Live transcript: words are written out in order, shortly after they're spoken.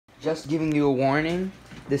Just giving you a warning.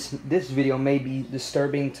 This video may be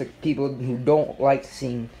disturbing to people who don't like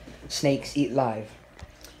seeing snakes eat live.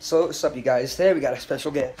 So what's up, you guys? Today we got a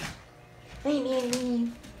special guest.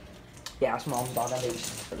 Yeah, it's Mom's dog. I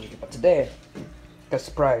made but today got a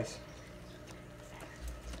surprise.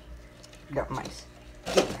 Got mice.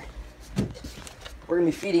 We're gonna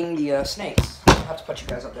be feeding the snakes. I have to put you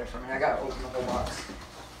guys up there for a minute. I gotta open the whole box.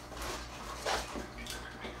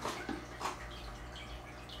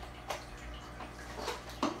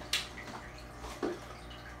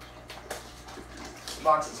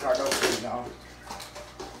 Box is hard to open, you know.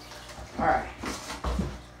 Alright.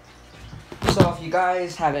 So if you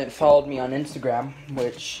guys haven't followed me on Instagram,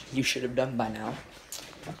 which you should have done by now,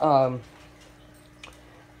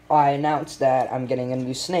 I announced that I'm getting a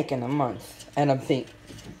new snake in a month. And I'm thinking,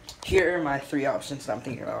 here are my 3 options that I'm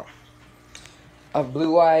thinking about. A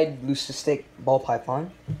blue-eyed leucistic ball python,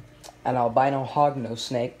 an albino hognose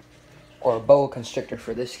snake, or a boa constrictor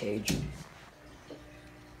for this cage.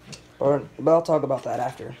 But I'll talk about that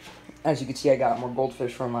after. As you can see, I got more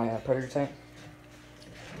goldfish from my predator tank.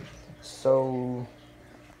 So,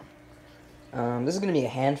 this is going to be a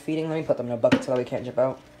hand feeding. Let me put them in a bucket so they can't jump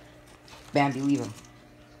out. Bambi, leave them.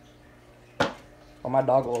 Or my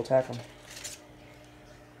dog will attack them.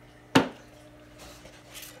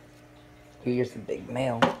 Here's the big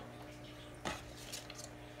male.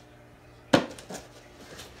 Put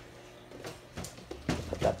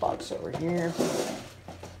that box over here.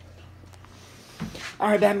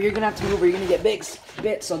 Alright, Bambi, you're gonna have to move or you're gonna get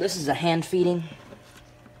bit. So this is a hand feeding.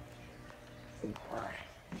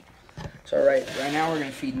 So right now we're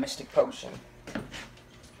gonna feed Mystic Potion.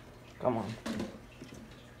 Come on.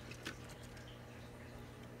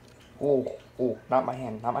 Oh, not my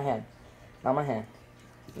hand, not my hand. Not my hand.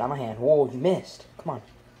 Not my hand. Whoa, you missed. Come on.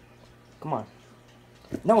 Come on.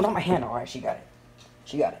 No, not my hand. Alright, she got it.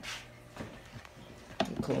 She got it.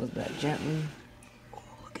 Close that gently. Oh,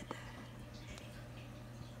 look at that.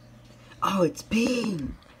 Oh, it's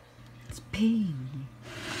pink. It's pink.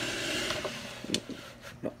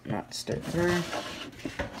 No, not stir her.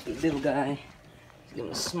 Sweet little guy. Let's give him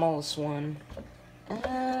the smallest one.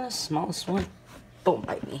 Smallest one. Don't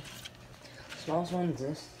bite me. Smallest one is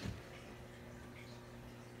this.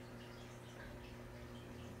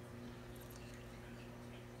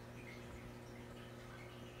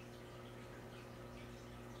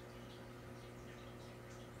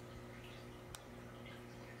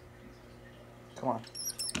 Come on.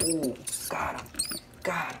 Ooh, got him.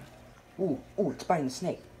 Got him. Ooh, it's biting the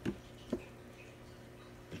snake.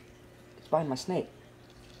 It's biting my snake.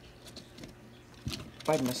 It's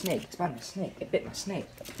biting my snake. It's biting my snake. It bit my snake.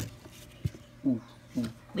 Ooh.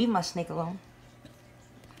 Leave my snake alone.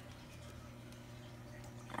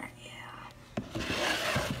 Yeah.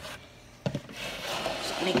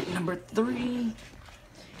 Snake number 3.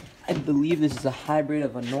 I believe this is a hybrid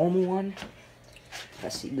of a normal one.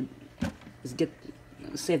 Let's see.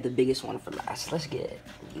 Let's save the biggest one for last. Let's get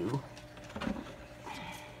you.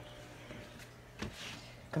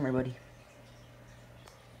 Come here, buddy.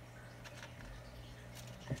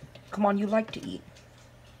 Come on, you like to eat.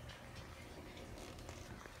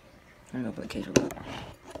 I'm gonna put the cage over there.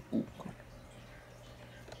 Ooh, come on.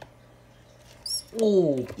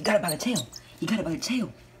 Oh, you got it by the tail. You got it by the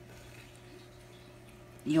tail.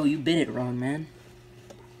 Yo, you bit it wrong, man.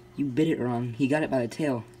 You bit it wrong. He got it by the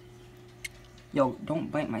tail. Yo, don't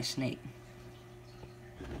bite my snake.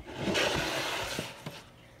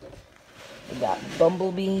 We got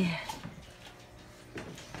Bumblebee.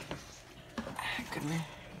 Come here.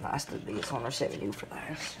 That's the biggest one. We're saving you for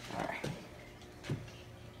last. Alright.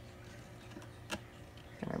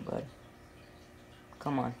 Come here, bud.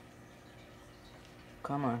 Come on.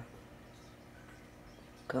 Come on.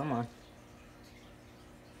 Come on.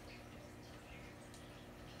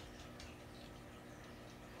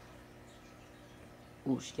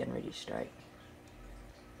 Ooh, she's getting ready to strike.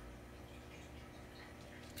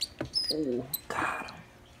 Ooh, got him.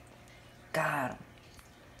 Got him.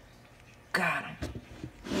 Got him.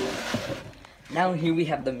 Now here we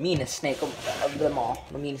have the meanest snake of them all.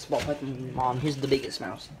 The meanest ball python. Mom, here's the biggest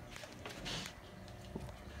mouse.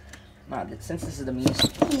 Since this is the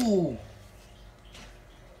meanest. Ooh!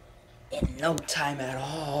 In no time at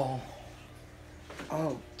all.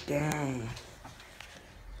 Oh, dang.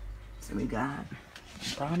 So we got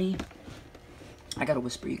Brownie. I gotta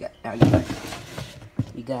whisper. You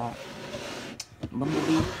got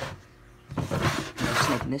Bumblebee.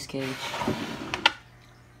 Snake in this cage.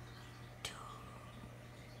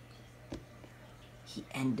 He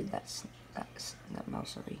ended that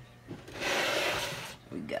mouse already.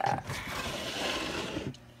 We got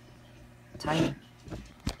Tiny.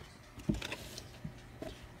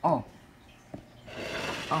 Oh.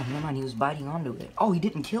 Oh, never mind. He was biting onto it. Oh, he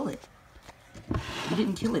didn't kill it. He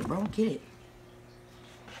didn't kill it, bro. Get it.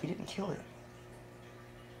 He didn't kill it.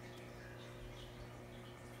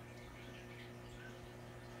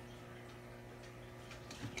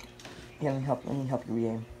 Yeah, let me help you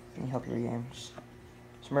re-aim. Let me help you re-aim. Just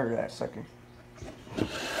murder that sucker.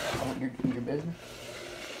 I want your business.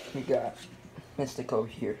 We got Mystic over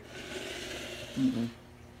here.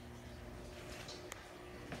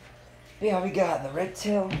 Yeah, we got the red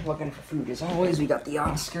tail looking for food as always. We got the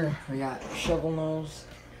Oscar. We got shovel nose.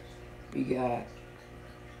 We got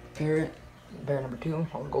parrot, bear number 2,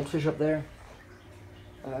 all the goldfish up there.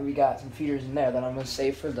 We got some feeders in there that I'm gonna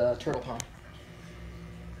save for the turtle pond.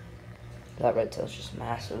 That red tail's just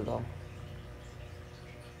massive though.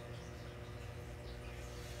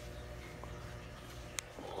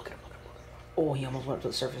 Look at him, look at him, look at him. Oh, he almost went up to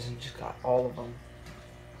the surface and just got all of them.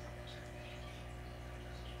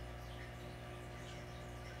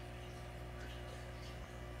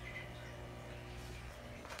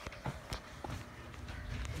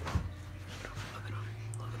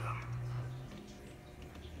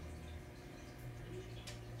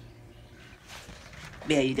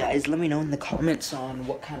 Yeah, you guys, let me know in the comments on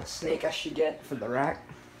what kind of snake I should get for the rack.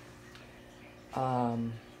 Yeah,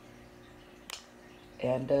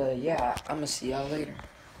 I'm gonna see y'all later.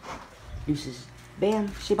 Deuces.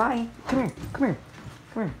 Bam, say bye. Come here, come here,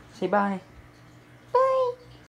 come here. Say bye.